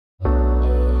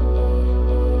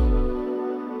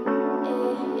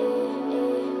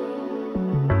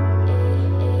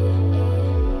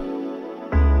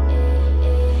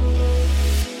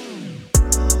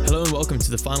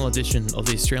to the final edition of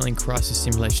the Australian Crisis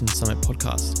Simulation Summit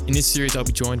podcast. In this series, I'll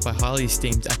be joined by highly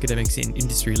esteemed academics and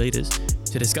industry leaders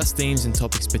to discuss themes and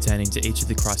topics pertaining to each of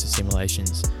the crisis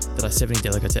simulations that our 70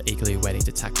 delegates are eagerly waiting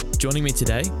to tackle. Joining me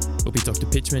today will be Dr.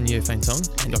 Pichamon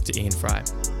Yeophantong and Dr. Ian Fry.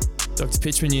 Dr.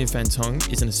 Pichamon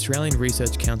Yeophantong is an Australian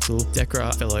Research Council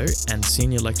DECRA Fellow and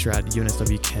Senior Lecturer at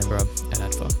UNSW Canberra at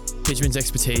ADFA. Pichamon's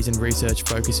expertise and research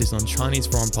focuses on Chinese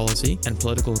foreign policy and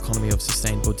political economy of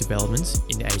sustainable development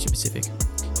in the Asia-Pacific.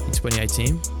 In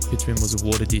 2018, Pichamon was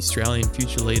awarded the Australian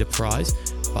Future Leader Prize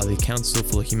by the Council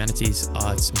for Humanities,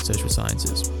 Arts and Social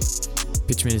Sciences.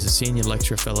 Pichamon is a Senior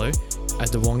Lecturer Fellow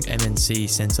at the Wong MNC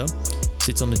Centre,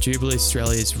 sits on the Jubilee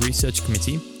Australia's Research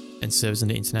Committee, and serves on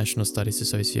the International Studies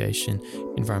Association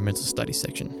Environmental Studies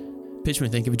section.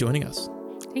 Pichamon, thank you for joining us.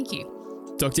 Thank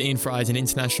you. Dr. Ian Fry is an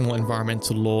international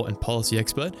environmental law and policy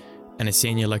expert and a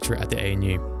senior lecturer at the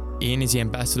ANU. Ian is the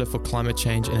ambassador for climate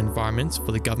change and environment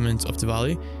for the government of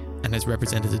Tuvalu and has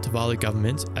represented the Tuvalu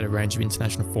government at a range of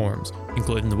international forums,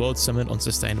 including the World Summit on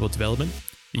Sustainable Development,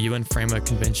 the UN Framework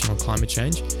Convention on Climate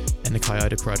Change, and the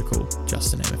Kyoto Protocol,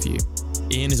 just to name a few.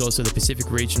 Ian is also the Pacific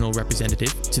Regional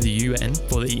Representative to the UN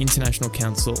for the International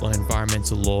Council on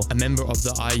Environmental Law, a member of the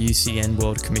IUCN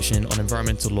World Commission on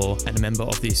Environmental Law, and a member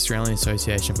of the Australian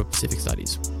Association for Pacific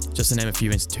Studies, just to name a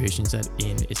few institutions that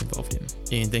Ian is involved in.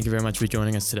 Ian, thank you very much for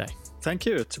joining us today. Thank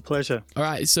you. It's a pleasure. All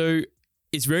right, so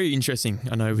it's very interesting,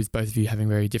 I know, with both of you having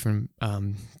very different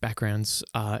backgrounds,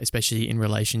 especially in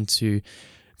relation to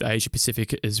the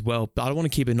Asia-Pacific as well. But I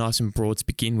want to keep it nice and broad to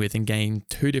begin with and gain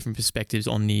two different perspectives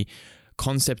on the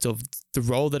concept of the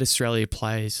role that Australia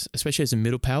plays, especially as a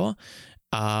middle power,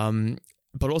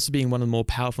 but also being one of the more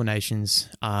powerful nations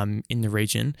in the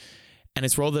region, and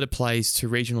its role that it plays to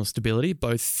regional stability,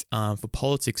 both for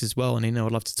politics as well. And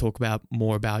I'd love to talk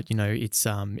more about its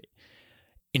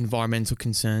environmental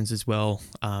concerns as well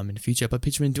in the future. But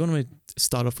Pichamon, do you want to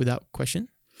start off with that question?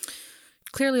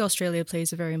 Clearly, Australia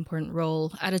plays a very important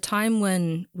role at a time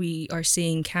when we are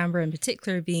seeing Canberra in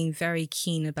particular being very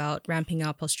keen about ramping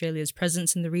up Australia's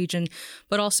presence in the region,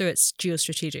 but also its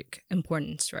geostrategic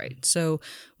importance, right? So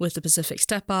with the Pacific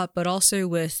Step Up, but also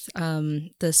with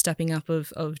the stepping up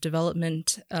of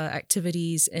development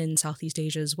activities in Southeast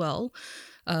Asia as well,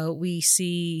 we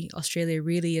see Australia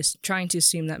really is trying to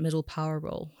assume that middle power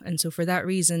role. And so for that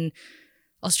reason,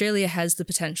 Australia has the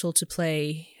potential to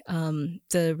play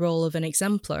the role of an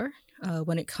exemplar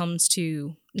when it comes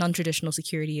to non-traditional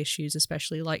security issues,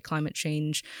 especially like climate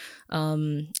change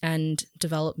and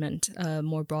development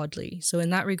more broadly. So in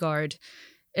that regard,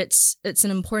 it's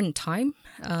an important time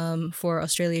for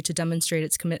Australia to demonstrate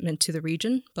its commitment to the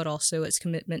region, but also its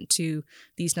commitment to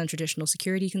these non-traditional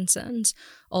security concerns.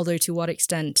 Although to what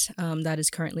extent that is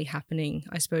currently happening,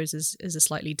 I suppose, is a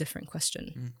slightly different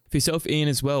question. For yourself, Ian,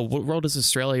 as well, what role does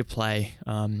Australia play,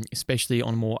 especially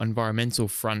on a more environmental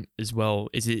front as well?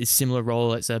 Is it a similar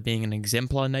role as being an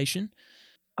exemplar nation?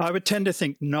 I would tend to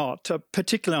think not,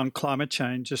 particularly on climate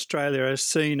change. Australia is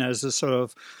seen as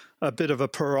a bit of a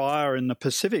pariah in the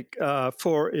Pacific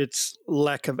for its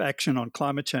lack of action on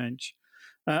climate change.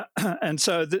 And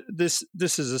so this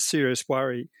is a serious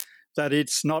worry that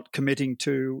it's not committing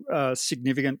to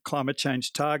significant climate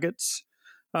change targets.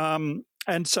 And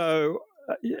so,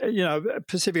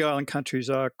 Pacific Island countries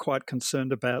are quite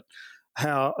concerned about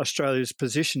how Australia is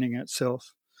positioning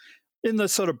itself. In the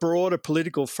sort of broader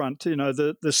political front,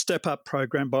 the Step Up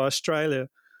program by Australia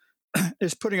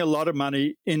is putting a lot of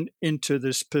money into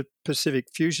this Pacific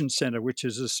Fusion Centre, which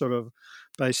is a sort of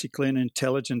basically an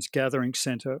intelligence gathering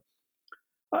centre.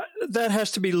 That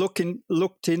has to be looked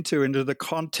into the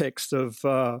context of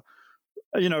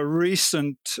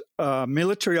recent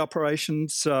military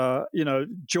operations,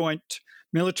 joint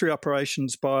military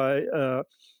operations by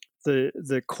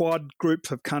the Quad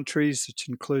group of countries, which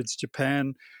includes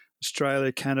Japan,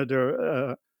 Australia,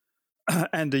 Canada,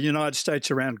 and the United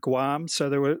States around Guam. So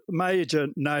there were major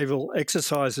naval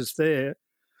exercises there.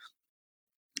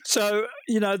 So,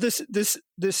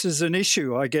 this is an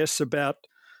issue, I guess, about,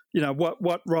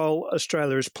 what role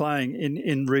Australia is playing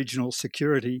in regional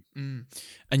security.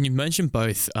 And you mentioned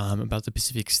both about the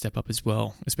Pacific Step Up as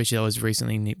well, especially that was a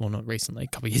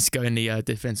couple of years ago in the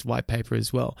Defence White Paper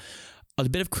as well. A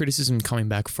bit of criticism coming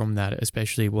back from that,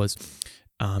 especially was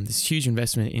this huge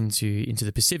investment into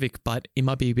the Pacific, but it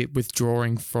might be a bit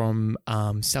withdrawing from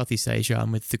Southeast Asia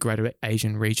and with the greater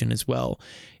Asian region as well.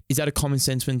 Is that a common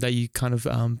sentiment that you kind of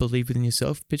believe within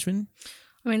yourself, Pichamon?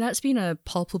 I mean, that's been a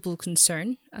palpable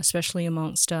concern, especially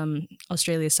amongst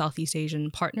Australia's Southeast Asian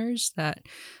partners, that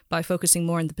by focusing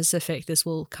more on the Pacific, this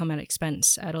will come at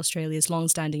expense at Australia's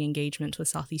longstanding engagement with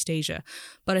Southeast Asia.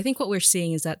 But I think what we're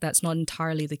seeing is that that's not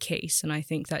entirely the case. And I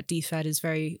think that DFAT is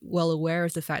very well aware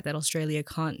of the fact that Australia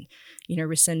can't,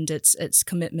 rescind its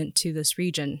commitment to this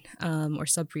region or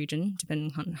sub-region,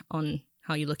 depending on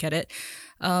how you look at it.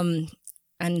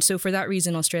 And so for that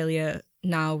reason, Australia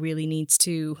now really needs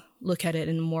to look at it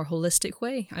in a more holistic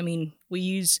way. I mean, we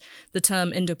use the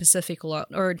term Indo-Pacific a lot,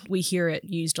 or we hear it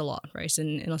used a lot, right,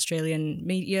 in Australian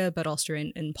media, but also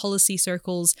in policy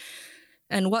circles.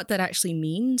 And what that actually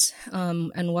means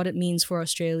and what it means for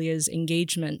Australia's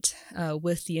engagement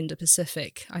with the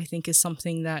Indo-Pacific, I think is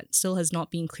something that still has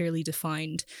not been clearly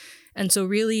defined. And so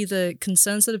really the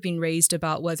concerns that have been raised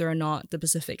about whether or not the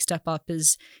Pacific Step Up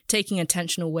is taking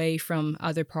attention away from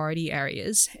other priority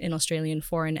areas in Australian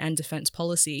foreign and defence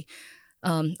policy,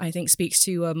 I think speaks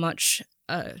to a much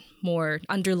more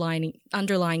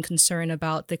underlying concern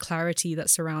about the clarity that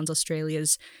surrounds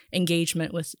Australia's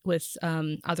engagement with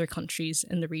other countries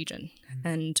in the region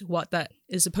and what that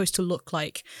is supposed to look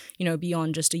like,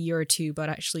 beyond just a year or two, but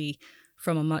actually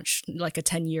from a much like a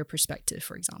 10-year perspective,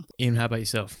 for example. Ian, how about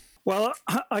yourself? Well,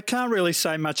 I can't really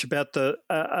say much about the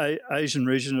Asian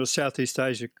region or Southeast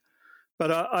Asia,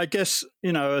 but I guess,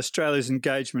 Australia's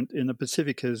engagement in the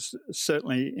Pacific is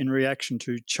certainly in reaction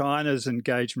to China's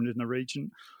engagement in the region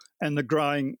and the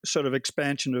growing sort of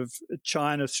expansion of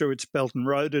China through its Belt and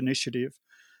Road Initiative.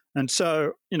 And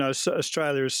so, so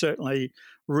Australia is certainly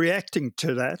reacting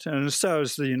to that, and so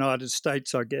is the United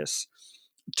States, I guess,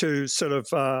 to sort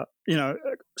of,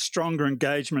 stronger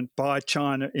engagement by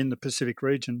China in the Pacific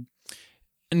region.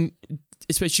 And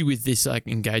especially with this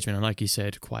engagement, and like you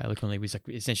said quite eloquently, with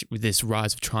essentially with this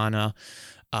rise of China,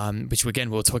 which again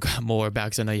we'll talk about more about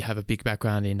because I know you have a big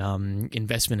background in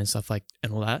investment and stuff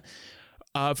and all that.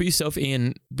 For yourself,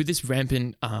 Ian, with this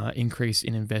rampant increase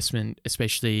in investment,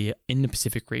 especially in the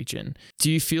Pacific region, do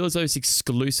you feel as though it's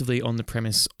exclusively on the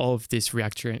premise of this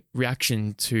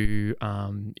reaction to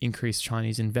increased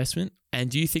Chinese investment? And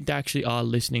do you think they actually are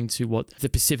listening to what the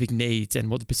Pacific needs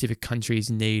and what the Pacific countries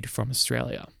need from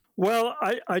Australia? Well,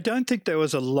 I don't think there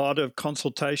was a lot of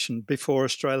consultation before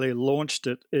Australia launched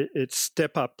its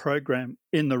Step Up program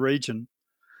in the region.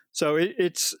 So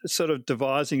it's sort of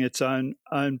devising its own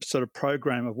sort of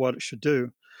program of what it should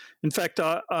do. In fact,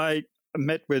 I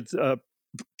met with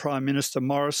Prime Minister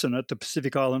Morrison at the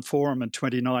Pacific Island Forum in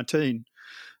 2019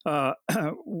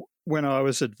 when I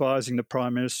was advising the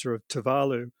Prime Minister of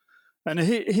Tuvalu. And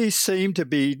he seemed to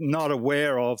be not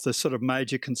aware of the sort of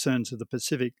major concerns of the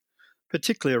Pacific,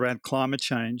 particularly around climate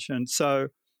change. And so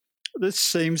this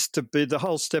seems to be, the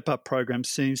whole Step Up program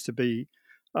seems to be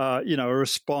a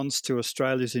response to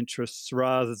Australia's interests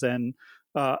rather than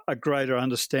a greater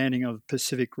understanding of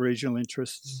Pacific regional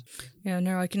interests. Yeah,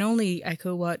 no, I can only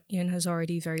echo what Ian has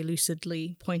already very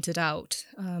lucidly pointed out,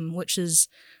 which is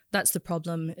that's the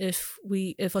problem. If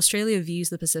Australia views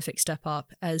the Pacific Step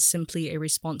Up as simply a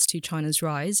response to China's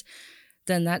rise,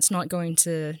 then that's not going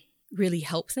to really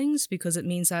help things because it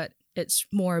means that it's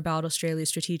more about Australia's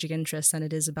strategic interests than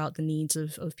it is about the needs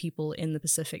of people in the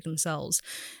Pacific themselves.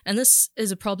 And this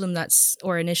is a problem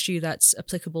or an issue that's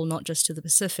applicable not just to the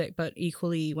Pacific, but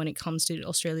equally when it comes to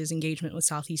Australia's engagement with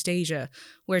Southeast Asia,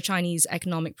 where Chinese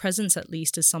economic presence at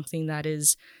least is something that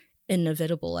is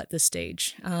inevitable at this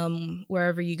stage.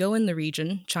 Wherever you go in the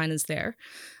region, China's there.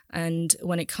 And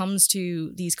when it comes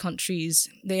to these countries,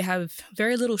 they have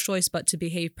very little choice but to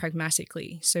behave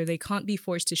pragmatically. So they can't be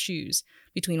forced to choose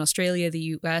between Australia,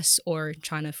 the US, or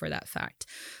China for that fact.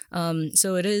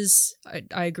 So it is,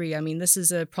 I agree. I mean, this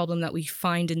is a problem that we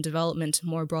find in development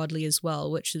more broadly as well,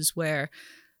 which is where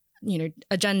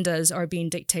agendas are being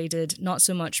dictated not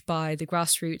so much by the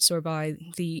grassroots or by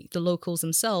the locals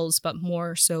themselves, but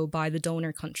more so by the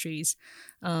donor countries,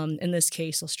 in this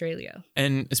case, Australia.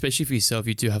 And especially for yourself,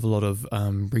 you do have a lot of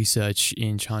research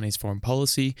in Chinese foreign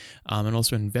policy and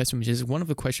also investment, which is one of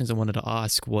the questions I wanted to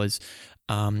ask was,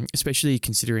 especially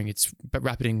considering its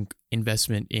rapid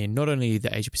investment in not only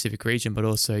the Asia-Pacific region, but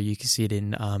also you can see it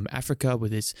in Africa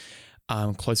with its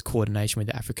close coordination with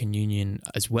the African Union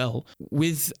as well.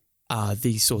 With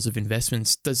these sorts of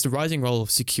investments, does the rising role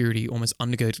of security almost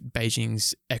undergird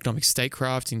Beijing's economic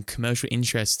statecraft and commercial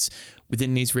interests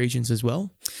within these regions as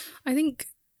well? I think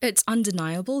it's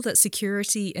undeniable that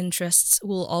security interests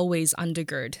will always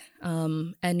undergird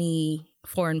any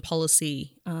foreign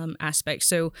policy aspect.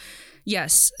 So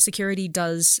yes, security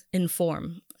does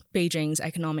inform Beijing's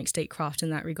economic statecraft in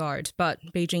that regard, but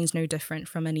Beijing's no different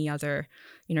from any other,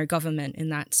 government in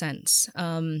that sense.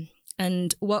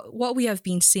 And what we have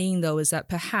been seeing, though, is that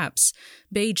perhaps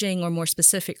Beijing, or more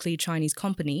specifically Chinese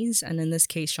companies, and in this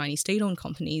case Chinese state-owned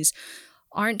companies,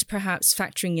 aren't perhaps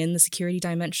factoring in the security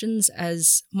dimensions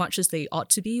as much as they ought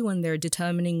to be when they're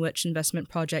determining which investment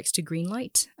projects to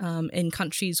greenlight in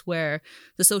countries where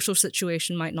the social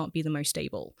situation might not be the most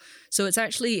stable. So it's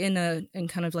actually in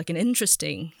kind of like an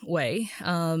interesting way.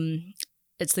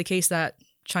 It's the case that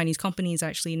Chinese companies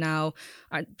actually now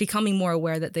are becoming more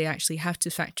aware that they actually have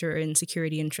to factor in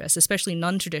security interests, especially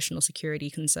non-traditional security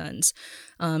concerns,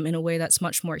 in a way that's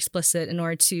much more explicit in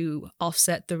order to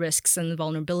offset the risks and the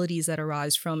vulnerabilities that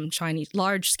arise from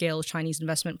large-scale Chinese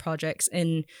investment projects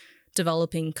in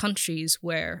developing countries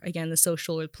where, again, the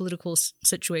social or political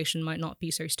situation might not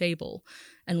be so stable,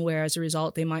 and where, as a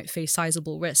result, they might face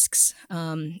sizable risks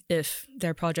if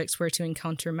their projects were to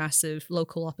encounter massive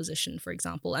local opposition, for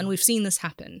example. And we've seen this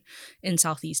happen in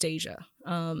Southeast Asia.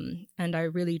 And I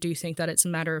really do think that it's a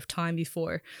matter of time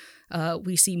before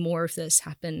we see more of this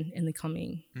happen in the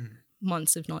coming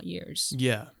months, if not years.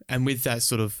 Yeah. And with that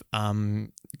sort of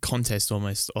contest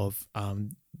almost of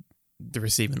the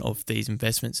receivement of these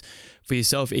investments for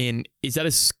yourself, Ian, is that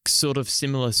a sort of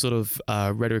similar sort of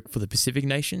rhetoric for the Pacific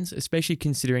nations, especially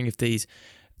considering if these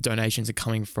donations are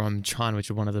coming from China,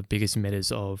 which are one of the biggest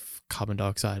emitters of carbon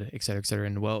dioxide, et cetera,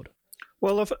 in the world?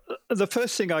 Well, the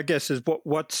first thing, I guess, is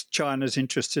what's China's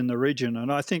interest in the region.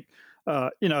 And I think,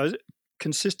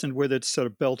 consistent with its sort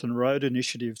of Belt and Road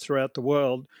initiative throughout the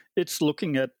world, it's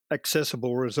looking at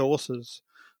accessible resources.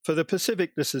 For the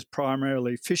Pacific, this is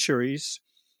primarily fisheries,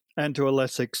 and to a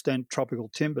lesser extent, tropical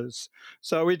timbers.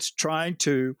 So it's trying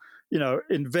to,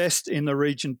 invest in the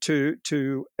region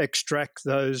to extract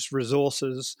those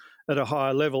resources at a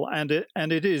higher level, and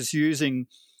it is using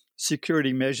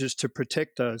security measures to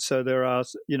protect those. So there are,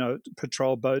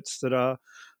 patrol boats that are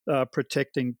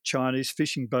protecting Chinese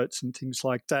fishing boats and things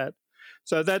like that.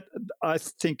 So that, I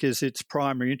think, is its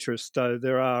primary interest, though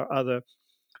there are other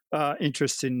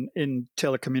interests in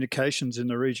telecommunications in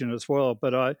the region as well.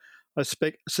 But I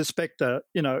suspect that,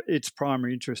 its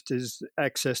primary interest is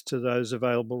access to those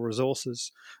available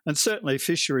resources. And certainly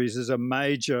fisheries is a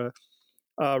major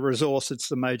resource. It's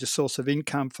the major source of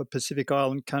income for Pacific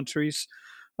Island countries.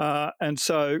 And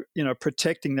so,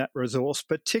 protecting that resource,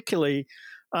 particularly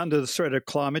under the threat of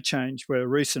climate change, where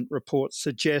recent reports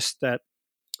suggest that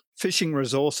fishing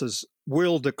resources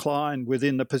will decline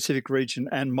within the Pacific region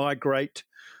and migrate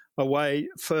away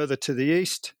further to the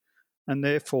east, and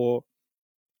therefore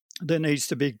there needs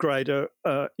to be greater,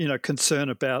 concern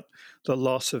about the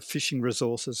loss of fishing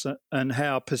resources and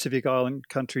how Pacific Island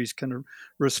countries can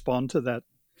respond to that.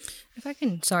 If I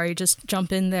can, just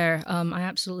jump in there. I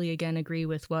absolutely, again, agree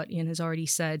with what Ian has already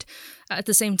said. At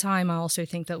the same time, I also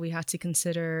think that we have to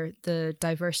consider the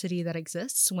diversity that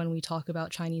exists when we talk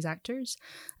about Chinese actors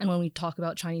and when we talk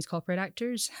about Chinese corporate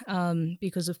actors,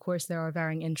 because, of course, there are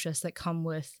varying interests that come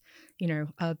with,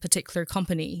 particular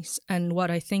companies. And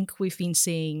what I think we've been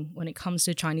seeing when it comes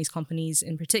to Chinese companies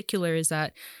in particular is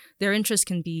that their interests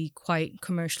can be quite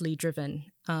commercially driven.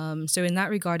 So in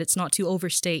that regard, it's not to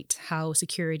overstate how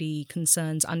security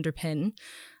concerns underpin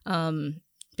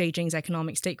Beijing's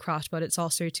economic statecraft, but it's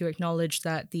also to acknowledge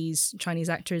that these Chinese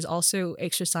actors also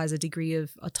exercise a degree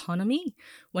of autonomy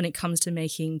when it comes to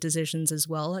making decisions as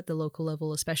well, at the local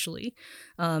level especially,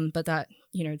 but that,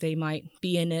 they might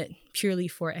be in it purely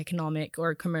for economic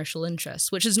or commercial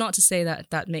interests, which is not to say that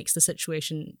that makes the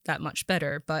situation that much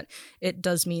better, but it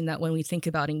does mean that when we think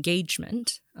about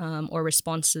engagement or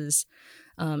responses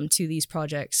to these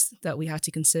projects, that we have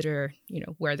to consider,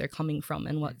 where they're coming from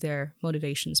and what their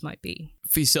motivations might be.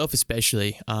 For yourself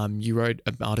especially, you wrote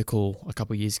an article a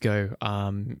couple of years ago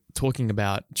talking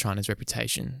about China's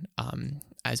reputation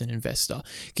as an investor.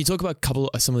 Can you talk about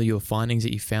some of your findings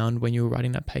that you found when you were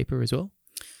writing that paper as well?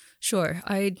 Sure.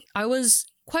 I was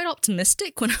quite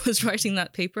optimistic when I was writing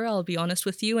that paper, I'll be honest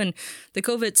with you. And the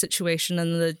COVID situation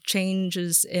and the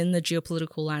changes in the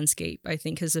geopolitical landscape, I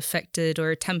think, has affected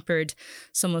or tempered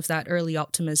some of that early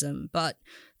optimism. But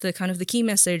the key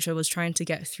message I was trying to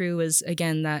get through is,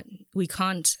 again, that we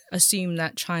can't assume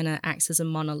that China acts as a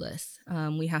monolith.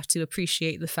 We have to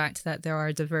appreciate the fact that there are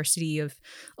a diversity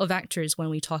of actors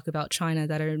when we talk about China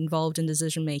that are involved in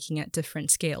decision-making at different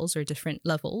scales or different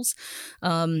levels.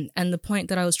 And the point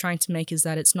that I was trying to make is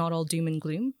that it's not all doom and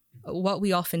gloom. What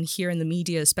we often hear in the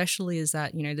media especially is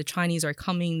that, the Chinese are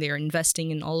coming, they're investing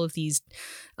in all of these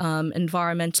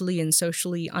environmentally and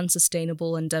socially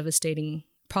unsustainable and devastating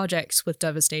projects with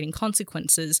devastating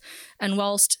consequences. And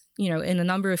whilst, in a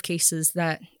number of cases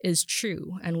that is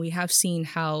true, and we have seen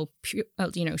how,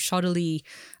 shoddily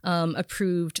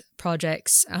approved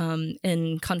projects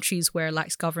in countries where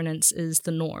lax governance is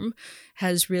the norm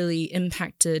has really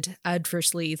impacted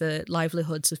adversely the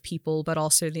livelihoods of people, but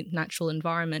also the natural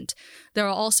environment. There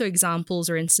are also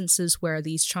examples or instances where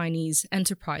these Chinese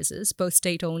enterprises, both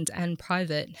state-owned and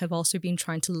private, have also been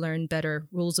trying to learn better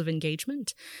rules of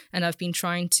engagement and have been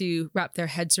trying to wrap their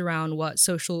heads around what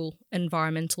social,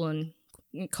 environmental, and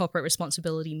corporate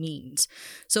responsibility means.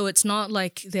 So it's not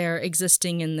like they're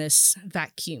existing in this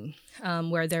vacuum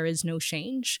where there is no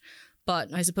change.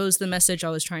 But I suppose the message I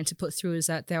was trying to put through is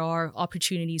that there are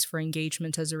opportunities for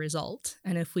engagement as a result.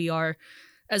 And if we are,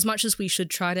 as much as we should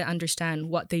try to understand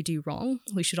what they do wrong,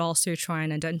 we should also try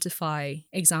and identify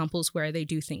examples where they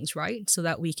do things right so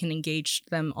that we can engage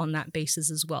them on that basis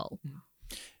as well.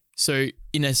 So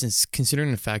in essence,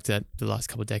 considering the fact that the last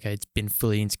couple of decades been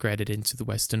fully integrated into the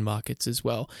Western markets as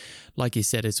well, like you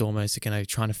said, it's almost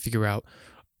trying to figure out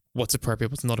what's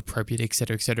appropriate, what's not appropriate, et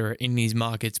cetera, in these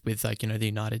markets with the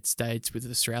United States, with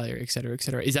Australia, et cetera, et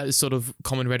cetera. Is that the sort of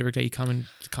common rhetoric that you come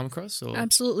across? Or?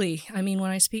 Absolutely. I mean, when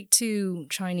I speak to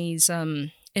Chinese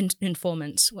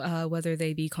informants, whether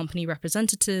they be company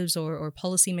representatives or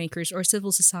policymakers or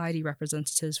civil society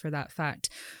representatives for that fact,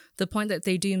 the point that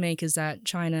they do make is that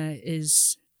China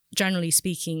is, generally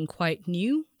speaking, quite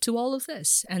new to all of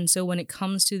this. And so when it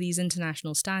comes to these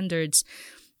international standards,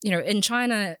 in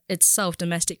China itself,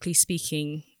 domestically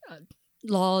speaking,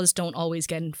 laws don't always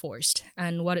get enforced.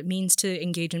 And what it means to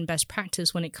engage in best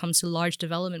practice when it comes to large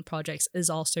development projects is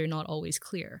also not always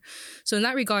clear. So in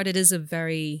that regard, it is a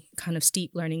very kind of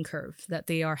steep learning curve that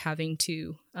they are having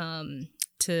to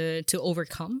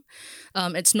overcome.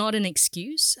 It's not an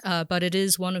excuse, but it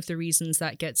is one of the reasons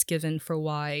that gets given for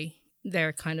why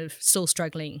they're kind of still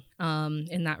struggling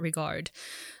in that regard.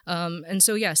 And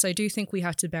so, yes, I do think we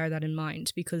have to bear that in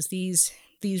mind because these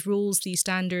rules, these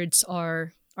standards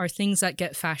are things that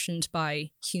get fashioned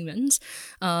by humans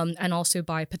and also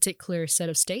by a particular set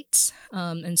of states.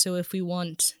 And so if we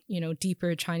want,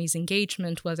 deeper Chinese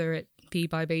engagement, whether it be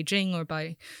by Beijing or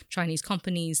by Chinese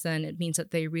companies, then it means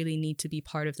that they really need to be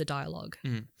part of the dialogue.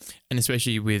 And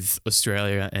especially with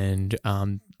Australia and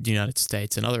the United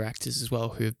States and other actors as well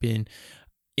who have been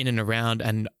in and around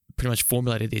and pretty much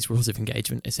formulated these rules of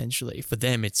engagement essentially. For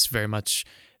them, it's very much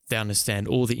they understand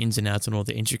all the ins and outs and all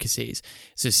the intricacies.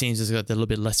 So it seems as though they're a little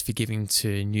bit less forgiving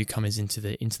to newcomers into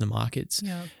the markets.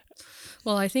 Yeah.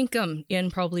 Well, I think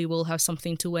Ian probably will have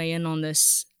something to weigh in on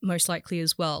this most likely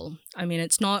as well. I mean,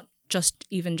 it's not just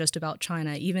about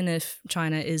China, even if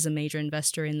China is a major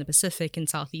investor in the Pacific and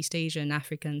Southeast Asia and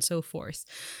Africa and so forth.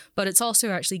 But it's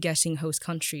also actually getting host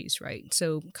countries, right?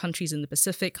 So countries in the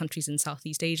Pacific, countries in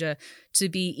Southeast Asia, to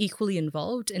be equally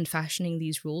involved in fashioning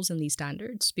these rules and these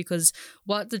standards. Because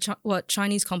what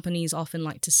Chinese companies often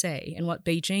like to say, and what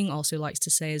Beijing also likes to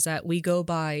say, is that we go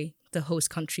by the host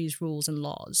country's rules and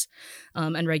laws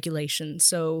and regulations.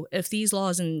 So if these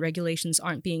laws and regulations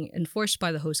aren't being enforced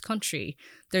by the host country,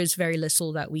 there's very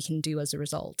little that we can do as a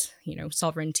result,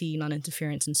 sovereignty,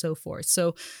 non-interference, and so forth.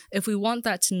 So if we want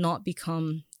that to not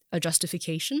become a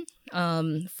justification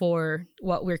for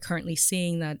what we're currently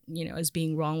seeing that, is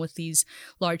being wrong with these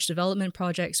large development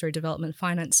projects or development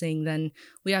financing, then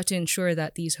we have to ensure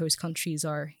that these host countries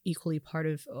are equally part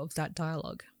of that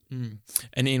dialogue.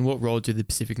 And in what role do the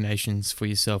Pacific nations for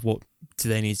yourself, what do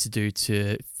they need to do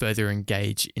to further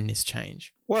engage in this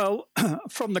change? Well,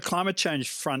 from the climate change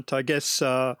front, I guess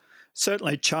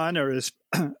certainly China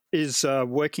is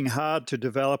working hard to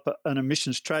develop an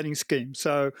emissions trading scheme.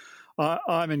 So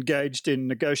I'm engaged in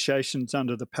negotiations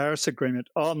under the Paris Agreement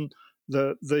on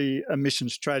the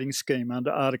emissions trading scheme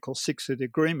under Article 6 of the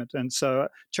agreement. And so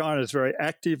China is very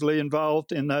actively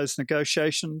involved in those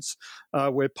negotiations.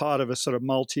 We're part of a sort of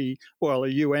a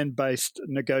UN-based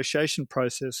negotiation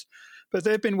process. But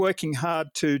they've been working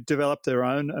hard to develop their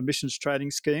own emissions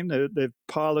trading scheme. They've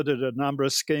piloted a number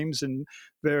of schemes in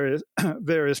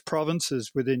various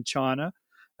provinces within China.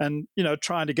 And,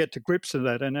 trying to get to grips with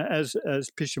that. And as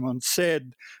Pichamon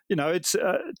said, it's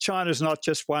China's not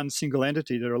just one single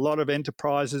entity. There are a lot of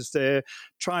enterprises there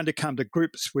trying to come to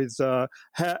grips with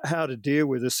how to deal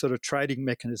with this sort of trading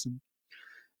mechanism.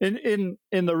 In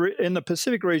the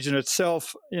Pacific region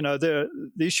itself, the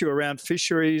issue around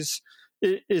fisheries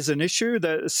is an issue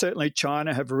that certainly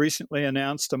China have recently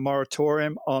announced a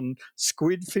moratorium on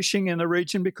squid fishing in the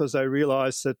region because they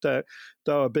realised that they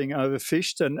were being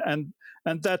overfished, and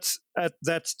that's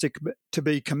to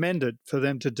be commended for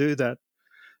them to do that.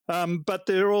 But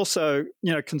there are also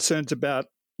concerns about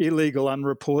illegal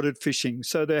unreported fishing.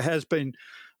 So there has been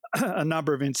a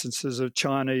number of instances of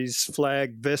Chinese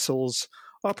flagged vessels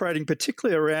operating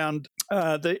particularly around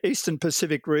the Eastern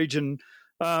Pacific region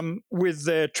with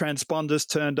their transponders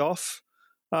turned off.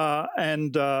 So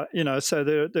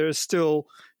there are still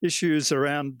issues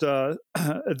around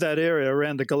that area,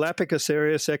 around the Galapagos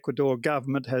areas. Ecuador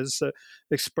government has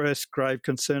expressed grave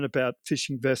concern about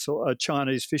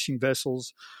Chinese fishing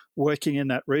vessels working in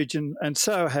that region, and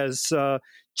so has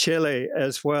Chile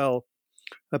as well,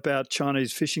 about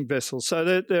Chinese fishing vessels.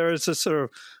 So there is a sort of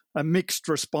a mixed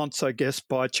response, I guess,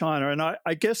 by China, and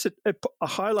I guess it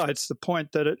highlights the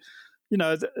point that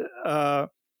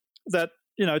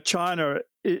China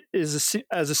is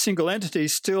as a single entity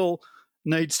still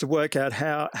needs to work out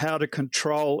how to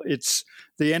control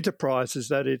the enterprises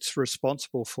that it's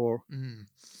responsible for. Mm.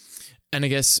 And I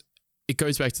guess it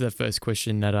goes back to the first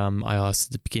question that I asked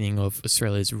at the beginning of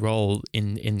Australia's role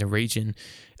in the region,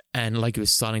 and like you were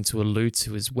starting to allude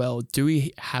to as well. Do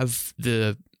we have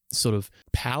the sort of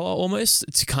power almost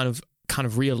to kind of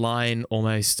realign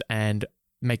almost and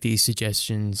make these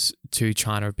suggestions to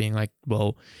China, being like,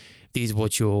 well, these are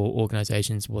what your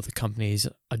organizations, what the companies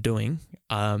are doing.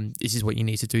 This is what you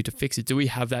need to do to fix it. Do we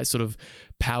have that sort of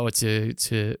power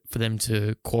for them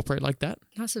to cooperate like that?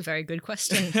 That's a very good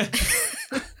question.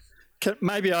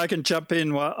 Maybe I can jump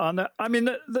in on that. I mean,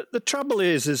 the trouble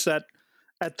is that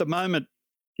at the moment,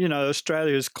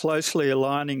 Australia is closely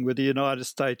aligning with the United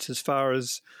States as far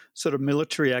as sort of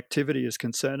military activity is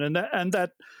concerned, and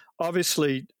that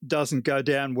obviously doesn't go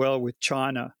down well with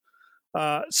China.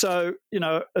 So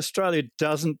Australia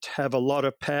doesn't have a lot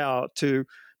of power to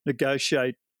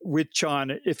negotiate with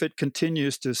China if it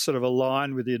continues to sort of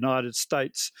align with the United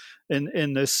States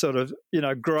in this sort of,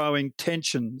 growing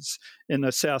tensions in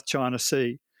the South China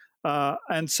Sea.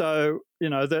 And so,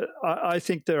 I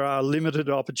think there are limited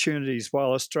opportunities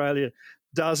while Australia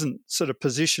doesn't sort of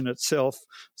position itself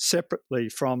separately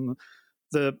from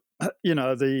the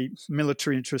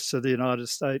military interests of the United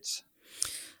States.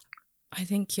 I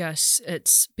think, yes,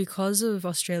 it's because of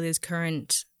Australia's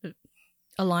current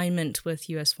alignment with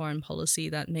US foreign policy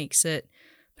that makes it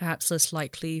perhaps less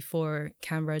likely for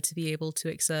Canberra to be able to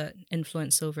exert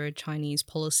influence over Chinese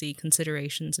policy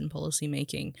considerations and policy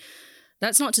making.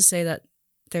 That's not to say that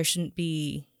there shouldn't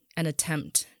be an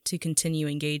attempt to continue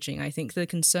engaging. I think the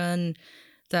concern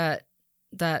that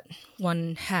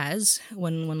one has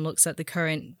when one looks at the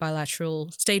current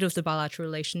state of the bilateral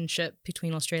relationship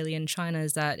between Australia and China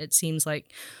is that it seems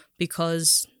like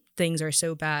because things are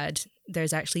so bad,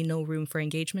 there's actually no room for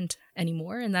engagement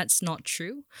anymore, and that's not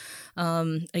true.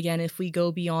 Again, if we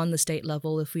go beyond the state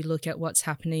level, if we look at what's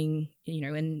happening,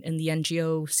 in the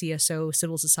NGO, CSO,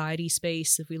 civil society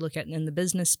space, if we look at in the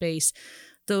business space,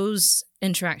 those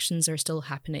interactions are still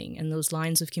happening and those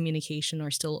lines of communication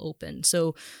are still open.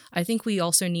 So I think we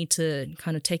also need to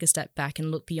kind of take a step back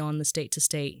and look beyond the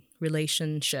state-to-state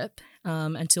relationship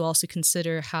and to also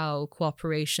consider how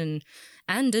cooperation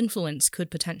and influence could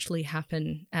potentially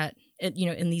happen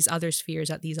in these other spheres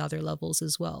at these other levels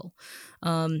as well.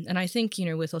 And I think,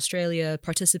 with Australia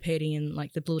participating in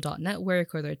like the Blue Dot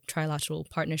Network or the Trilateral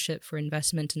Partnership for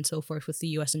Investment and so forth with the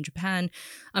US and Japan,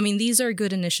 I mean, these are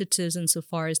good initiatives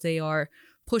insofar as they are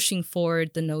pushing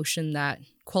forward the notion that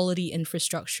quality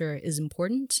infrastructure is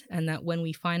important and that when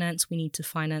we finance, we need to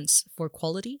finance for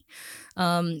quality.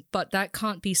 But that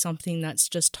can't be something that's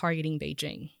just targeting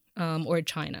Beijing. Or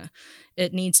China.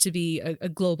 It needs to be a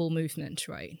global movement,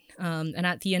 right? And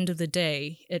at the end of the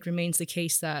day, it remains the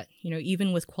case that,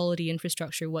 even with quality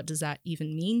infrastructure, what does that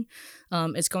even mean?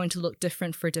 It's going to look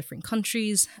different for different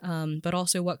countries, but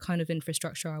also what kind of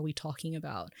infrastructure are we talking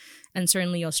about? And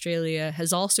certainly Australia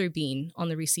has also been on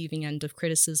the receiving end of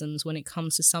criticisms when it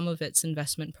comes to some of its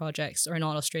investment projects, or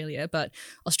not Australia, but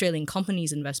Australian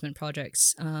companies' investment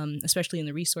projects, especially in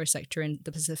the resource sector in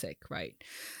the Pacific, right?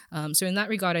 So in that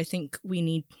regard, I think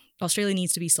Australia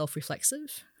needs to be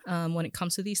self-reflexive when it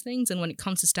comes to these things. And when it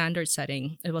comes to standard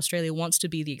setting, if Australia wants to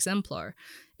be the exemplar,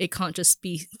 it can't just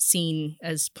be seen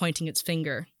as pointing its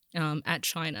finger at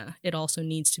China. It also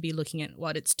needs to be looking at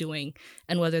what it's doing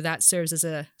and whether that serves as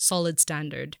a solid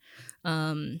standard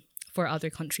for other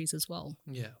countries as well.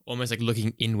 Yeah, almost like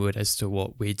looking inward as to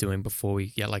what we're doing before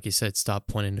we, like you said, start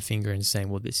pointing the finger and saying,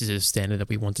 well, this is a standard that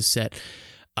we want to set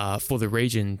for the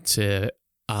region to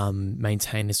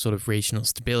maintain this sort of regional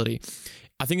stability.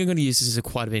 I think I'm going to use this as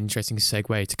quite an interesting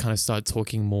segue to kind of start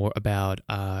talking more about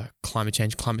climate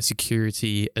change, climate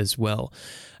security as well,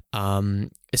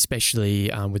 especially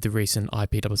with the recent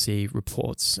IPCC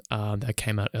reports that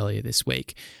came out earlier this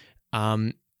week.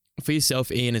 For yourself,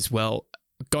 Ian, as well,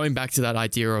 going back to that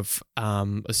idea of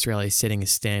Australia setting a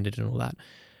standard and all that,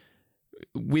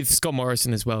 with Scott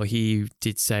Morrison as well, he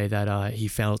did say that he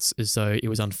felt as though it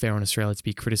was unfair on Australia to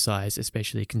be criticised,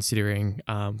 especially considering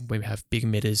we have big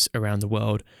emitters around the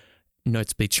world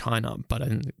notably China, but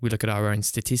we look at our own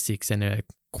statistics and they're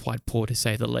quite poor to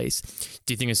say the least.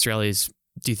 Do you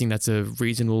think that's a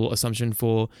reasonable assumption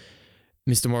for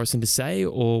Mr. Morrison to say,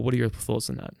 or what are your thoughts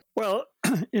on that? Well,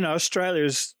 Australia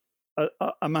is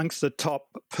amongst the top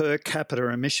per capita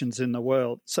emissions in the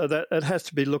world. So that it has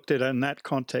to be looked at in that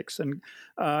context. And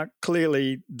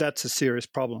clearly that's a serious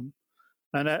problem.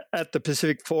 And at the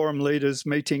Pacific Forum leaders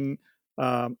meeting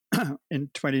in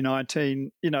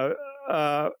 2019,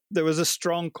 there was a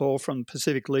strong call from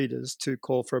Pacific leaders to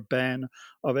call for a ban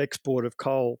of export of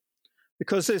coal,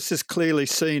 because this is clearly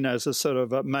seen as a sort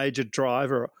of a major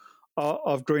driver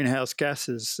of greenhouse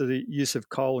gases, the use of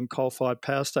coal and coal-fired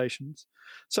power stations.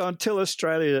 So until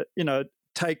Australia,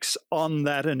 takes on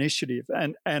that initiative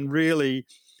and really,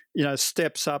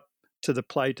 steps up to the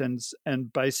plate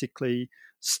and basically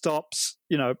stops,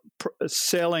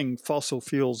 selling fossil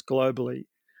fuels globally,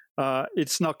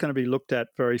 it's not going to be looked at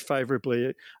very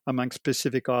favourably amongst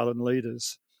Pacific Island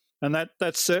leaders. And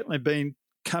that's certainly been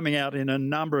coming out in a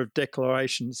number of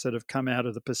declarations that have come out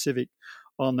of the Pacific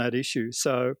on that issue.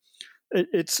 So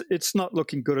it's not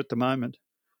looking good at the moment.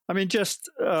 I mean, just,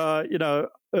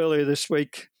 earlier this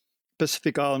week,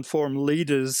 Pacific Island Forum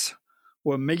leaders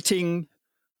were meeting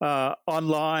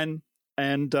online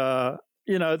and,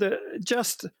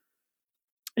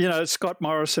 Scott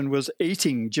Morrison was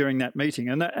eating during that meeting.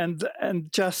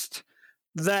 And just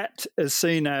that is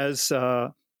seen as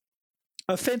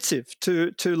offensive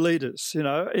to leaders.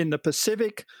 In the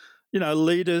Pacific,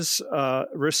 leaders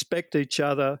respect each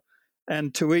other,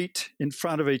 and to eat in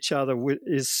front of each other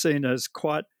is seen as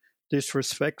quite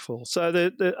disrespectful.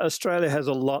 So Australia has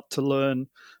a lot to learn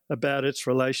about its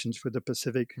relations with the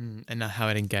Pacific. And how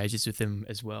it engages with them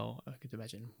as well, I could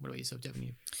imagine. What about yourself,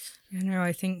 Devon?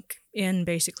 I think Ian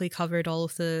basically covered all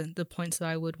of the points that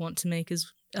I would want to make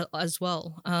as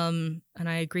well. And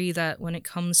I agree that when it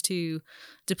comes to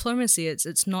diplomacy,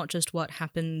 it's not just what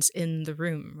happens in the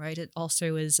room, right? It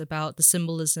also is about the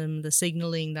symbolism, the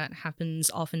signaling that happens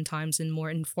oftentimes in more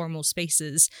informal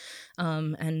spaces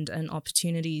and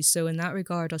opportunities. So in that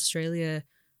regard, Australia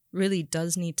really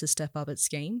does need to step up its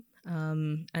game.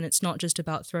 And it's not just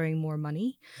about throwing more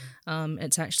money.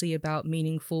 It's actually about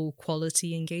meaningful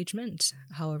quality engagement,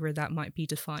 however that might be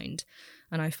defined.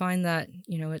 And I find that,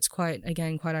 it's quite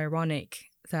ironic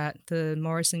that the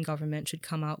Morrison government should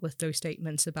come out with those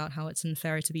statements about how it's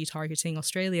unfair to be targeting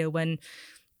Australia when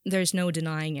there's no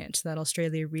denying it, that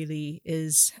Australia really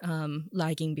is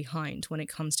lagging behind when it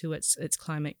comes to its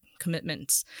climate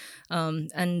commitments.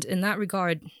 And in that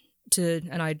regard,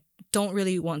 and I don't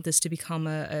really want this to become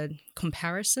a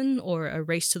comparison or a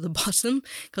race to the bottom,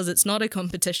 because it's not a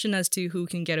competition as to who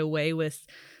can get away with,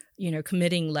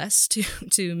 committing less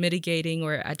to mitigating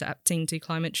or adapting to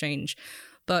climate change.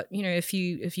 But, if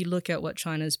you look at what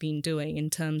China's been doing in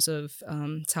terms of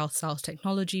South-South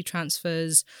technology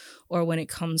transfers, or when it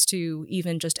comes to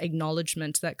even just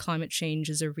acknowledgement that climate change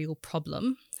is a real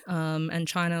problem, and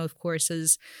China, of course,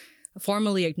 has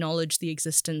formally acknowledged the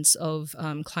existence of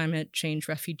climate change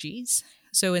refugees.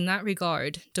 So in that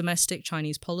regard, domestic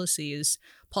Chinese policy is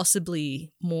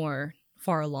possibly more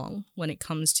far along when it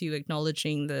comes to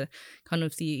acknowledging the kind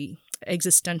of the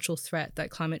existential threat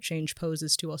that climate change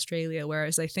poses to Australia.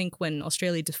 Whereas I think when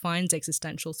Australia defines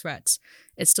existential threats,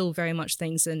 it's still very much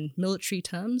things in military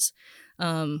terms,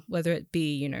 whether it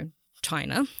be,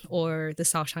 China or the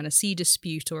South China Sea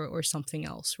dispute or something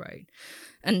else, right?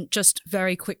 And just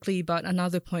very quickly, but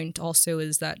another point also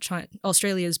is that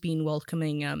Australia has been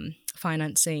welcoming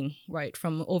financing, right,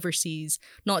 from overseas,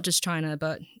 not just China,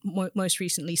 but most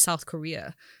recently South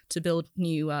Korea, to build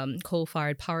new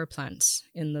coal-fired power plants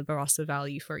in the Barossa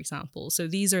Valley, for example. So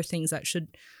these are things that should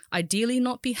ideally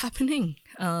not be happening.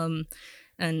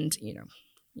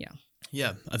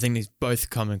 Yeah, I think these both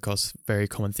come across very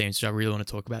common themes, which I really want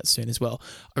to talk about soon as well.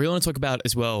 I really want to talk about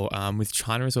as well with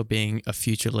China as well being a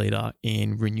future leader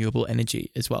in renewable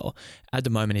energy as well. At the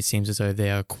moment, it seems as though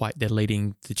they're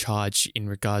leading the charge in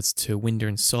regards to wind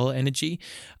and solar energy,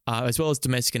 as well as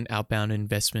domestic and outbound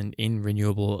investment in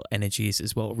renewable energies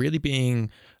as well, really being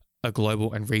a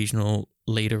global and regional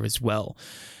leader as well.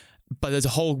 But there's a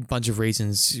whole bunch of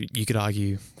reasons you could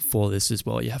argue for this as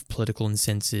well. You have political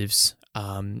incentives,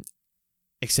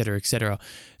 et cetera, et cetera.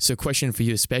 So question for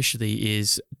you especially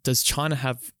is, does China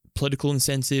have political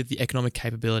incentive, the economic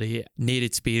capability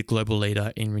needed to be a global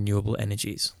leader in renewable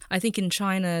energies? I think in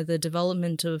China, the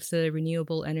development of the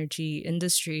renewable energy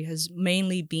industry has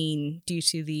mainly been due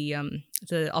to the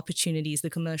opportunities, the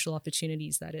commercial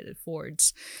opportunities that it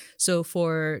affords. So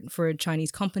for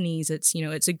Chinese companies, it's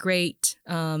a great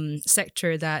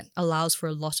sector that allows for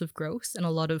a lot of growth and a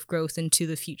lot of growth into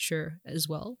the future as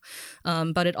well.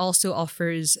 But it also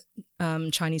offers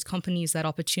Chinese companies that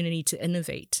opportunity to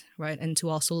innovate, right? And to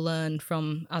also learn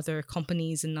from other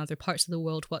companies in other parts of the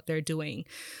world what they're doing.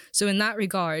 So in that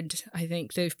regard, I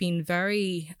think they've been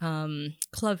very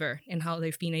clever in how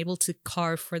they've been able to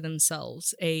carve for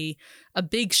themselves a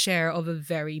big share of a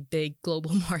very big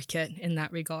global market in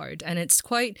that regard. And it's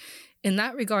quite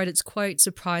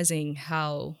surprising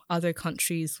how other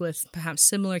countries with perhaps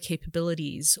similar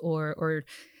capabilities or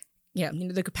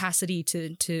the capacity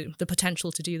to the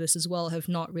potential to do this as well have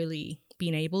not really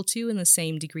been able to in the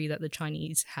same degree that the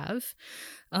Chinese have.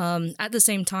 At the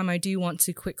same time, I do want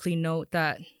to quickly note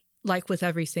that, like with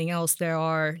everything else, there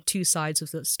are two sides of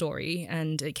the story,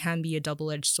 and it can be a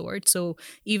double-edged sword. So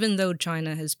even though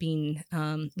China has been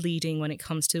leading when it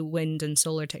comes to wind and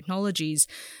solar technologies,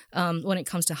 when it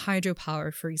comes to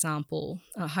hydropower, for example,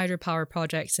 hydropower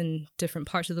projects in different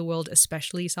parts of the world,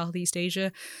 especially Southeast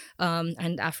Asia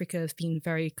and Africa, have been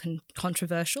very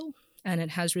controversial. And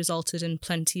it has resulted in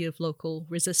plenty of local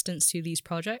resistance to these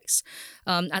projects.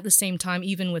 At the same time,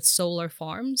 even with solar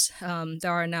farms,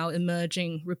 there are now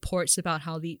emerging reports about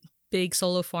how the big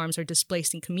solar farms are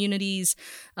displacing communities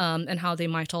and how they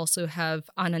might also have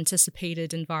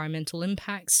unanticipated environmental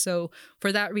impacts. So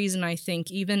for that reason, I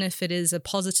think even if it is a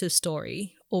positive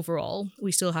story overall,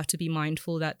 we still have to be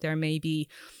mindful that there may be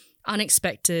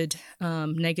unexpected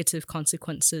negative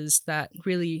consequences that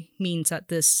really means that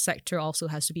this sector also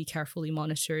has to be carefully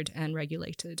monitored and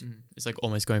regulated. It's like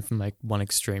almost going from like one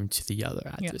extreme to the other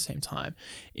at the same time.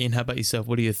 Ian, how about yourself?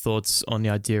 What are your thoughts on the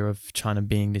idea of China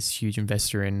being this huge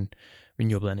investor in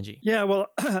renewable energy? Yeah, well,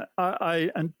 I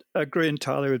agree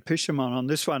entirely with Pichamon on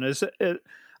this one. It's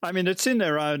in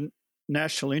their own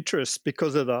national interest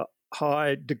because of the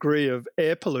high degree of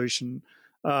air pollution.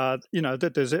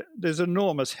 That there's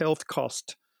enormous health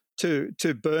cost to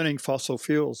burning fossil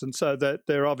fuels, and so that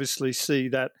they obviously see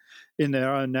that in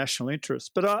their own national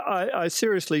interest. But I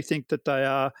seriously think that they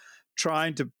are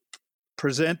trying to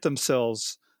present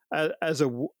themselves as a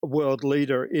world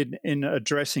leader in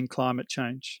addressing climate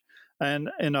change, and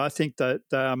I think that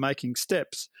they are making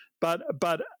steps. But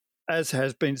as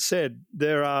has been said,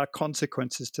 there are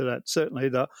consequences to that. Certainly,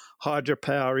 the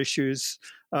hydropower issues.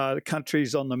 The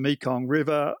countries on the Mekong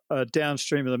River,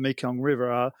 downstream of the Mekong River,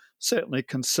 are certainly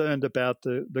concerned about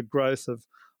the growth of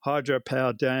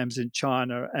hydropower dams in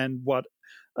China and what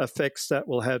effects that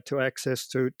will have to access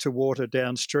to water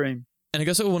downstream. And I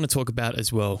guess what I want to talk about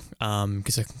as well,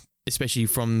 because especially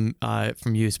from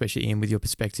you, especially Ian, with your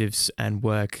perspectives and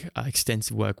work,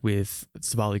 extensive work with the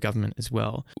Tuvalu government as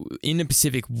well. In the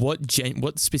Pacific, what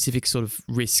specific sort of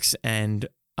risks and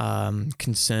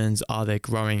concerns are there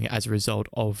growing as a result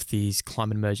of these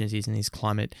climate emergencies and these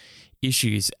climate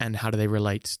issues, and how do they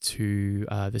relate to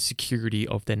the security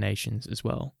of their nations as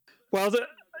well? Well,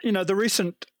 the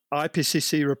recent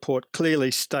IPCC report clearly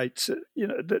states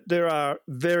that there are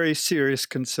very serious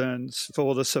concerns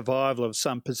for the survival of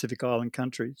some Pacific Island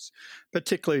countries,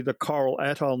 particularly the Coral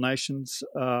Atoll nations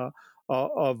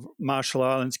of Marshall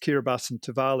Islands, Kiribati and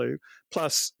Tuvalu,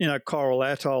 plus, Coral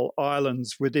Atoll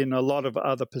islands within a lot of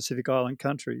other Pacific Island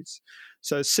countries.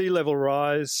 So sea level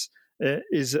rise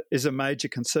is a major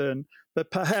concern,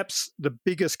 but perhaps the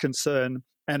biggest concern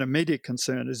and immediate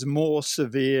concern is more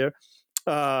severe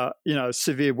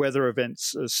weather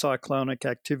events, cyclonic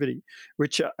activity,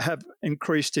 which have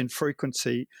increased in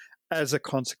frequency as a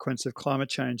consequence of climate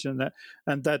change, and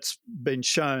that's been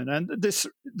shown. And this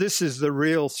is the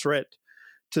real threat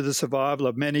to the survival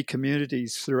of many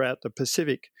communities throughout the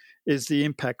Pacific, is the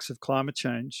impacts of climate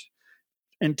change.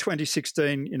 In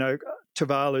 2016,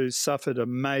 Tuvalu suffered a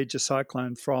major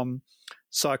cyclone from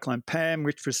Cyclone Pam,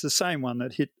 which was the same one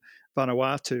that hit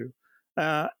Vanuatu,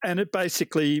 and it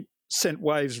basically sent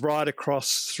waves right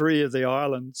across 3 of the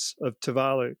islands of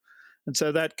Tuvalu. And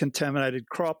so that contaminated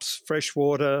crops, fresh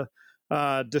water,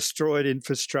 destroyed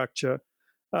infrastructure.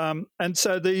 And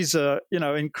so these are,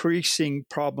 increasing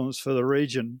problems for the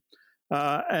region.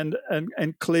 And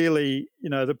clearly,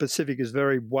 the Pacific is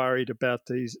very worried about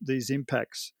these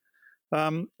impacts.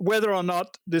 Whether or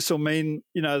not this will mean,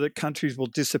 that countries will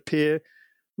disappear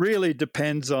really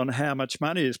depends on how much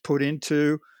money is put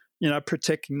into,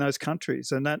 protecting those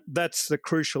countries. And that's the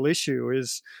crucial issue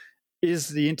is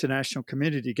the international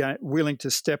community willing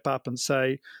to step up and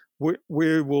say,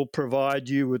 we will provide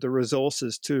you with the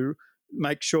resources to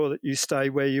make sure that you stay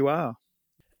where you are.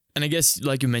 And I guess,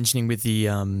 like you're mentioning with the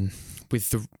with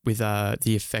the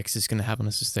effects it's going to have on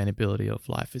the sustainability of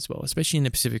life as well, especially in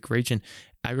the Pacific region.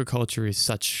 Agriculture is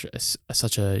such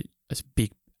a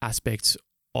big aspect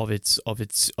of its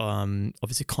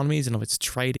economies and of its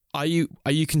trade. Are you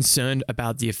concerned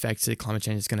about the effects that climate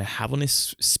change is going to have on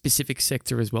this specific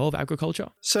sector as well of agriculture?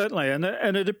 Certainly,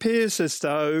 and it appears as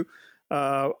though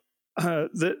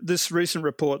this recent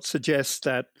report suggests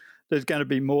that there's going to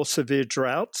be more severe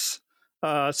droughts.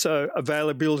 So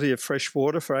availability of fresh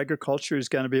water for agriculture is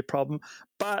going to be a problem.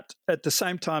 But at the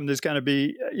same time, there's going to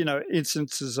be,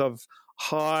 instances of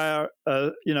higher,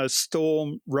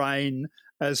 storm rain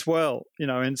as well,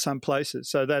 in some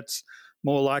places. So that's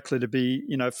more likely to be,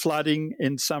 flooding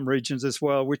in some regions as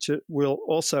well, which will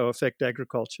also affect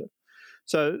agriculture.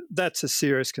 So that's a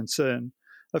serious concern.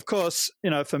 Of course,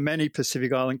 for many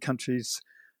Pacific Island countries,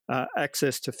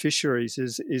 access to fisheries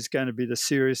is going to be the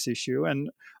serious issue.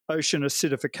 And ocean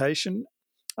acidification,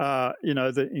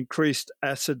 the increased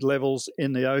acid levels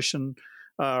in the ocean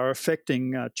are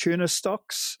affecting tuna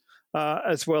stocks,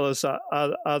 as well as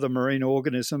other marine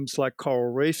organisms like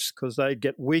coral reefs, because they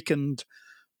get weakened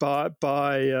by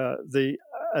the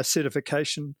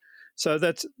acidification. So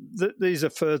these are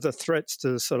further threats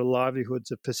to the sort of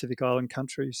livelihoods of Pacific Island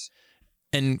countries.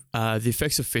 And the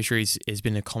effects of fisheries has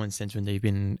been a common sentiment that you've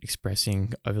been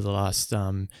expressing over the last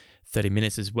 30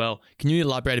 minutes as well. Can you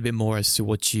elaborate a bit more as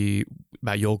to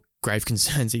about your grave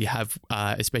concerns that you have,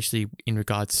 especially in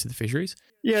regards to the fisheries?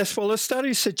 Yes, well, the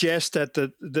studies suggest that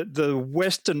the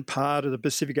western part of the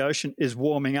Pacific Ocean is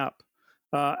warming up,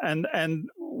 and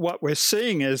what we're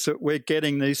seeing is that we're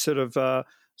getting these sort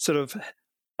of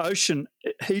ocean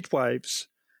heat waves.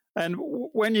 And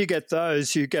when you get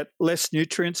those, you get less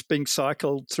nutrients being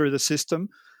cycled through the system,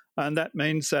 and that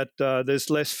means that there's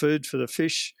less food for the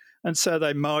fish, and so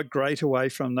they migrate away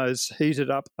from those heated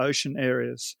up ocean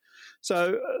areas.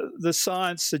 So the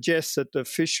science suggests that the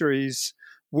fisheries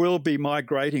will be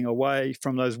migrating away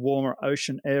from those warmer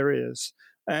ocean areas.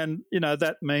 And,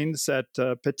 that means that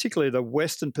particularly the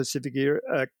Western Pacific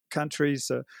countries,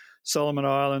 Solomon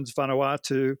Islands,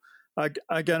 Vanuatu,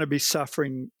 are going to be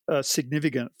suffering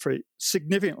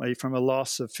significantly from a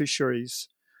loss of fisheries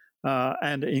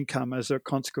and income as a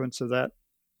consequence of that.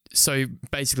 So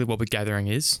basically what we're gathering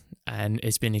is, and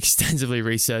it's been extensively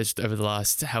researched over the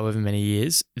last however many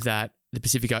years, that the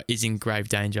Pacific is in grave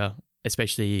danger,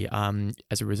 especially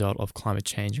as a result of climate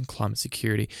change and climate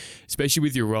security, especially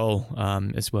with your role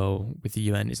as well with the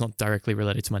UN. It's not directly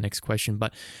related to my next question,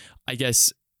 but I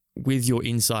guess with your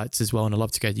insights as well, and I'd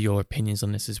love to get your opinions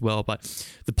on this as well, but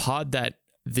the part that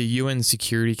the UN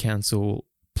Security Council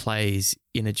plays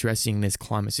in addressing this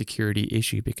climate security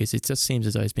issue, because it just seems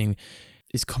as though it's been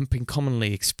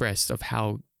commonly expressed of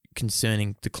how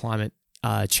concerning the climate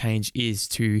change is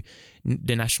to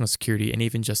the national security and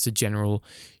even just the general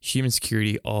human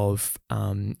security of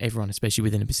everyone, especially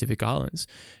within the Pacific Islands.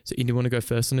 So, Ian, do you want to go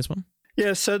first on this one?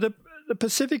 Yeah, so the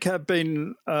Pacific have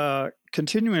been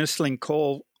continuously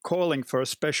calling for a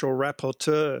special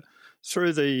rapporteur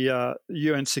through the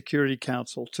UN Security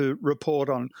Council to report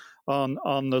on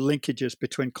the linkages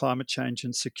between climate change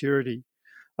and security.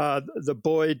 The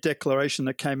Boyd Declaration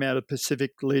that came out of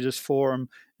Pacific Leaders Forum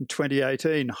in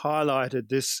 2018 highlighted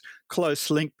this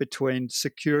close link between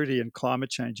security and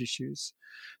climate change issues.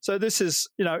 So this is,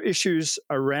 issues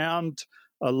around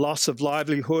a loss of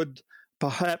livelihood,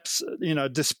 perhaps,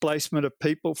 displacement of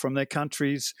people from their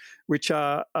countries, which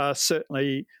are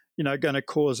certainly, going to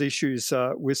cause issues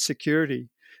with security.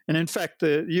 And in fact,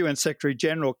 the UN Secretary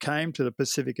General came to the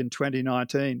Pacific in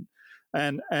 2019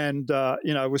 and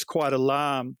was quite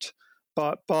alarmed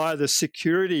by the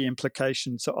security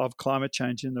implications of climate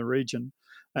change in the region,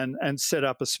 and set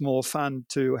up a small fund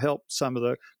to help some of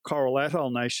the Coral Atoll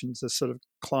nations, a sort of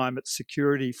climate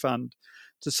security fund,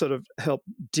 to sort of help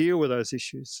deal with those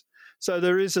issues. So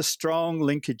there is a strong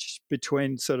linkage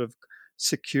between sort of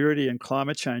security and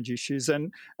climate change issues,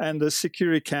 and the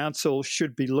Security Council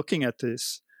should be looking at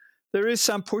this. There is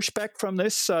some pushback from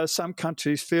this. Some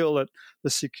countries feel that the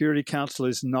Security Council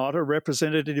is not a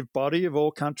representative body of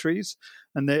all countries,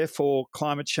 and therefore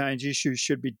climate change issues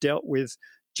should be dealt with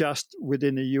just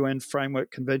within the UN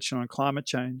Framework Convention on Climate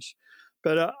Change.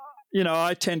 But,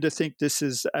 I tend to think this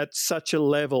is at such a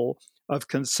level of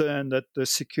concern that the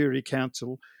Security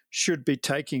Council should be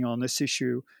taking on this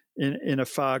issue in a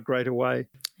far greater way.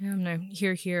 Yeah, no,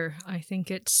 here. I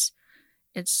think it's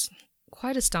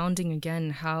quite astounding again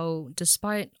how,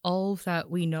 despite all that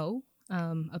we know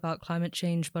about climate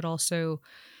change, but also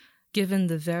given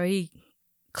the very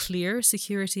clear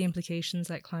security implications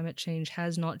that climate change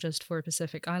has, not just for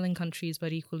Pacific Island countries,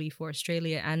 but equally for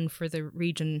Australia and for the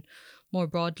region more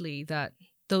broadly, that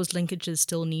those linkages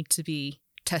still need to be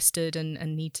tested and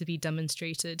need to be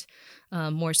demonstrated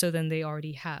more so than they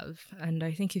already have. And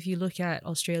I think if you look at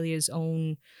Australia's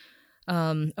own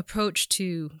approach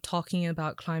to talking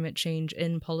about climate change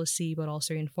in policy, but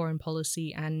also in foreign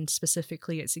policy, and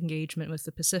specifically its engagement with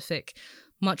the Pacific,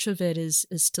 much of it is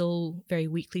still very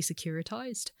weakly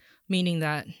securitized, meaning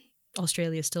that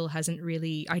Australia still hasn't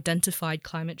really identified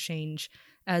climate change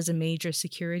as a major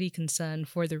security concern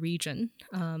for the region,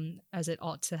 as it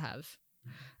ought to have.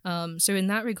 So in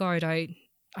that regard, I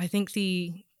think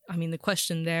the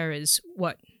question there is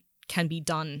what can be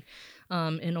done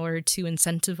in order to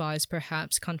incentivize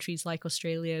perhaps countries like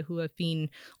Australia who have been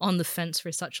on the fence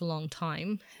for such a long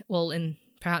time. Well,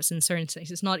 perhaps in certain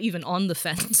cases, not even on the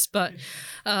fence, but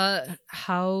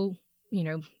how,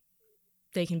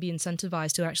 they can be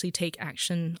incentivized to actually take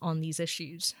action on these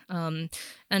issues. And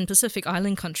Pacific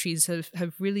Island countries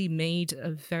have really made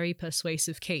a very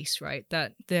persuasive case, right,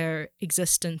 that their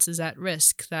existence is at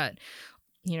risk, that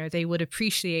they would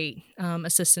appreciate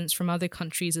assistance from other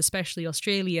countries, especially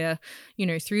Australia,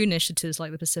 through initiatives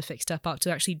like the Pacific Step Up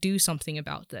to actually do something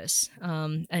about this.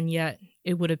 And yet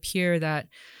it would appear that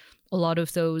a lot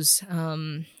of those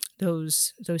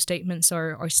statements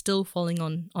are still falling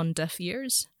on deaf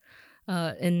ears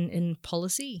in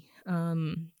policy.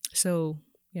 So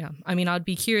yeah, I'd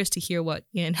be curious to hear what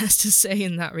Ian has to say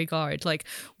in that regard. Like,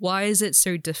 why is it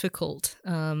so difficult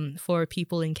for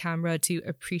people in Canberra to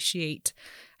appreciate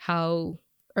how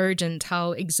urgent,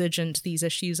 how exigent these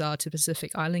issues are to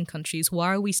Pacific Island countries?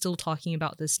 Why are we still talking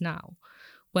about this now,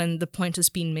 when the point has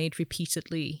been made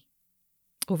repeatedly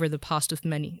over the past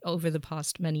many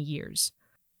years?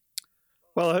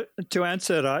 Well, to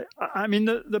answer that,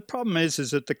 the problem is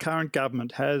that the current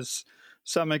government has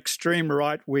some extreme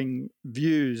right-wing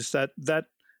views that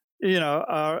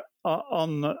are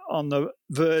on the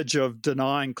verge of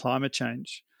denying climate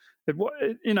change.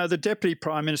 The Deputy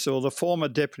Prime Minister, or the former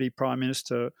Deputy Prime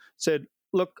Minister, said,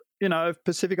 look, if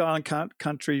Pacific Island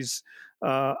countries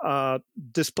are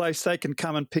displaced, they can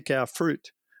come and pick our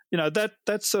fruit.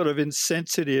 That sort of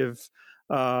insensitive,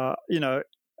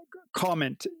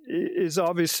 comment is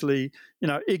obviously,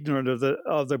 ignorant of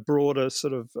the broader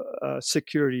sort of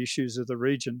security issues of the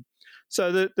region.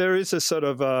 So there is a sort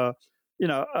of a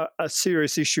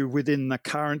serious issue within the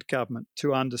current government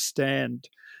to understand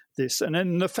this, and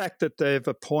then the fact that they've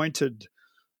appointed,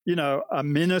 a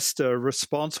minister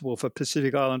responsible for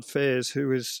Pacific Island affairs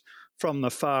who is from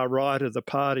the far right of the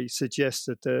party suggests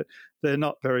that they're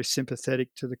not very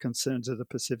sympathetic to the concerns of the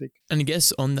Pacific. And I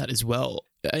guess on that as well,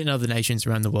 in other nations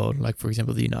around the world, like for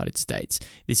example the United States,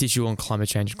 this issue on climate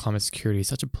change and climate security is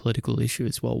such a political issue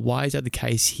as well. Why is that the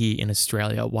case here in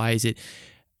Australia? Why is it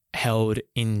held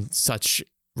in such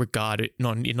regard,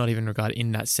 not even regard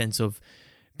in that sense of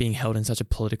being held in such a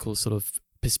political sort of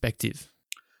perspective?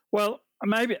 Well,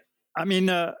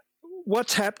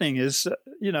 what's happening is,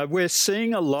 we're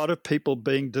seeing a lot of people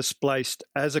being displaced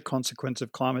as a consequence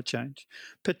of climate change,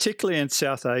 particularly in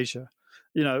South Asia.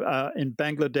 In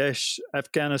Bangladesh,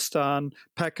 Afghanistan,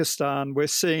 Pakistan, we're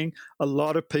seeing a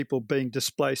lot of people being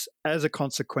displaced as a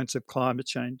consequence of climate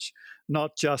change,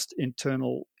 not just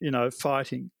internal,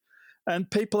 fighting. And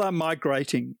people are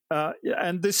migrating.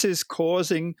 And this is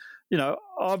causing,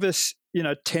 obvious,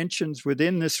 tensions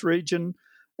within this region.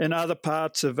 In other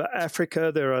parts of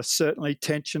Africa, there are certainly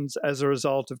tensions as a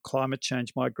result of climate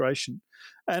change migration.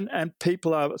 And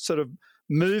people are sort of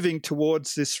moving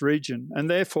towards this region. And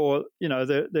therefore,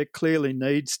 there clearly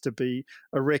needs to be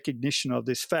a recognition of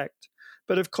this fact.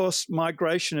 But of course,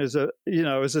 migration is a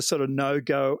sort of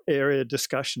no-go area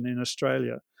discussion in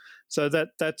Australia. So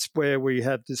that's where we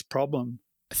have this problem.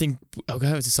 I think I'll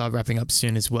go to start wrapping up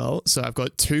soon as well. So I've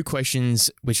got two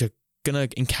questions which are going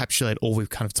to encapsulate all we've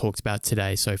kind of talked about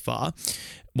today so far.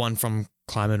 One from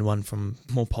climate and one from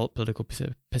more political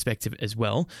perspective as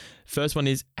well. First one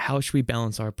is, how should we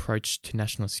balance our approach to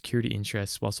national security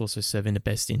interests whilst also serving the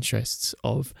best interests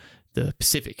of the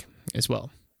Pacific as well?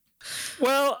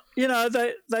 Well,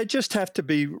 they just have to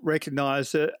be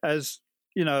recognised as,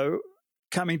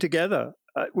 coming together.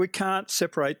 We can't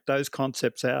separate those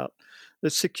concepts out. The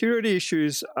security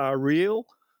issues are real,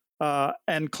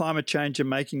 and climate change are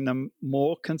making them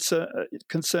more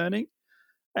concerning.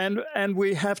 And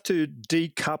we have to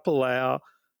decouple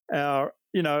our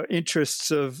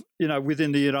interests of,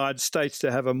 within the United States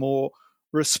to have a more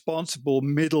responsible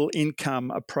middle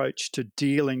income approach to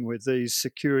dealing with these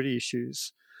security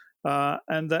issues.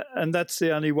 And that's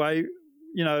the only way,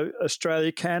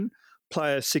 Australia can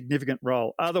play a significant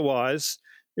role. Otherwise,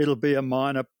 it'll be a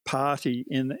minor party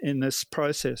in this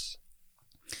process.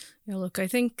 Yeah, look, I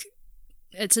think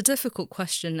it's a difficult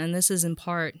question, and this is in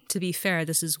part, to be fair,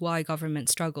 this is why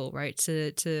governments struggle, right?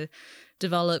 To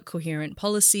develop coherent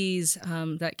policies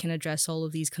that can address all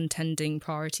of these contending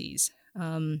priorities.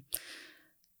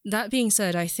 That being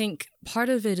said, I think part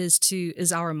of it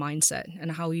is our mindset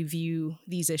and how we view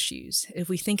these issues. If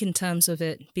we think in terms of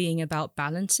it being about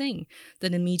balancing,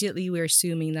 then immediately we're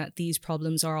assuming that these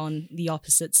problems are on the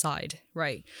opposite side,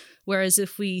 right? Whereas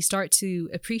if we start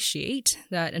to appreciate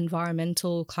that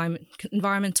environmental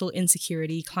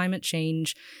insecurity, climate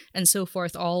change, and so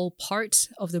forth, all part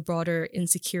of the broader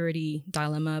insecurity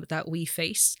dilemma that we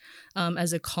face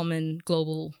as a common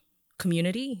global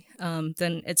community,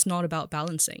 then it's not about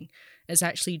balancing. It's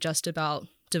actually just about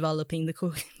developing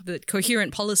the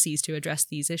coherent policies to address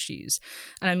these issues.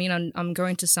 And I mean, I'm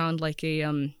going to sound like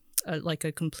a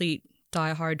complete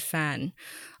diehard fan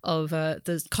of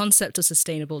the concept of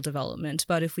sustainable development.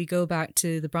 But if we go back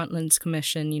to the Brundtland's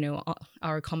Commission,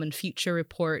 our Common Future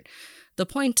report, the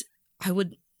point I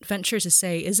would venture to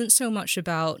say isn't so much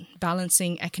about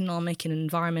balancing economic and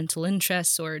environmental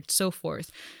interests or so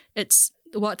forth. It's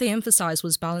what they emphasized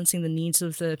was balancing the needs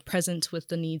of the present with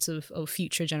the needs of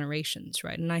future generations,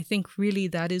 right? And I think really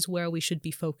that is where we should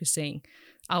be focusing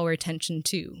our attention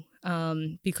to,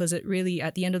 because it really,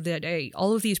 at the end of the day,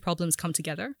 all of these problems come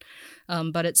together,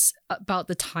 but it's about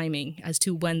the timing as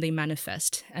to when they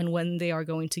manifest and when they are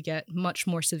going to get much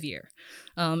more severe.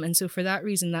 And so for that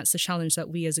reason, that's the challenge that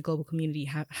we as a global community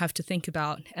have to think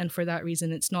about. And for that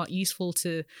reason, it's not useful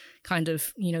to kind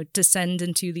of, descend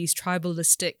into these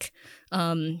tribalistic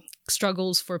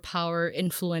struggles for power,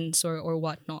 influence, or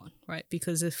whatnot, right?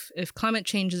 Because if climate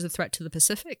change is a threat to the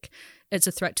Pacific, it's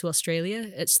a threat to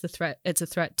Australia. It's a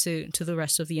threat to the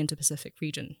rest of the Indo-Pacific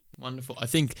region. Wonderful. I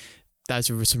think that's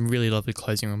some really lovely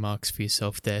closing remarks for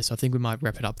yourself there. So I think we might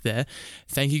wrap it up there.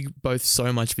 Thank you both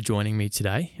so much for joining me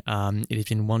today. It has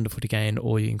been wonderful to gain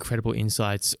all your incredible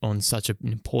insights on such an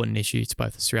important issue to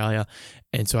both Australia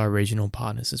and to our regional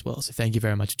partners as well. So thank you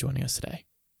very much for joining us today.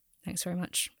 Thanks very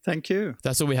much. Thank you.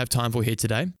 That's all we have time for here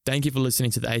today. Thank you for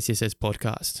listening to the ACSS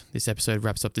podcast. This episode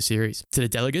wraps up the series. To the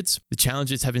delegates, the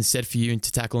challenges have been set for you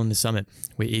to tackle in the summit.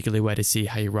 We eagerly wait to see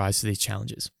how you rise to these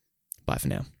challenges. Bye for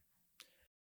now.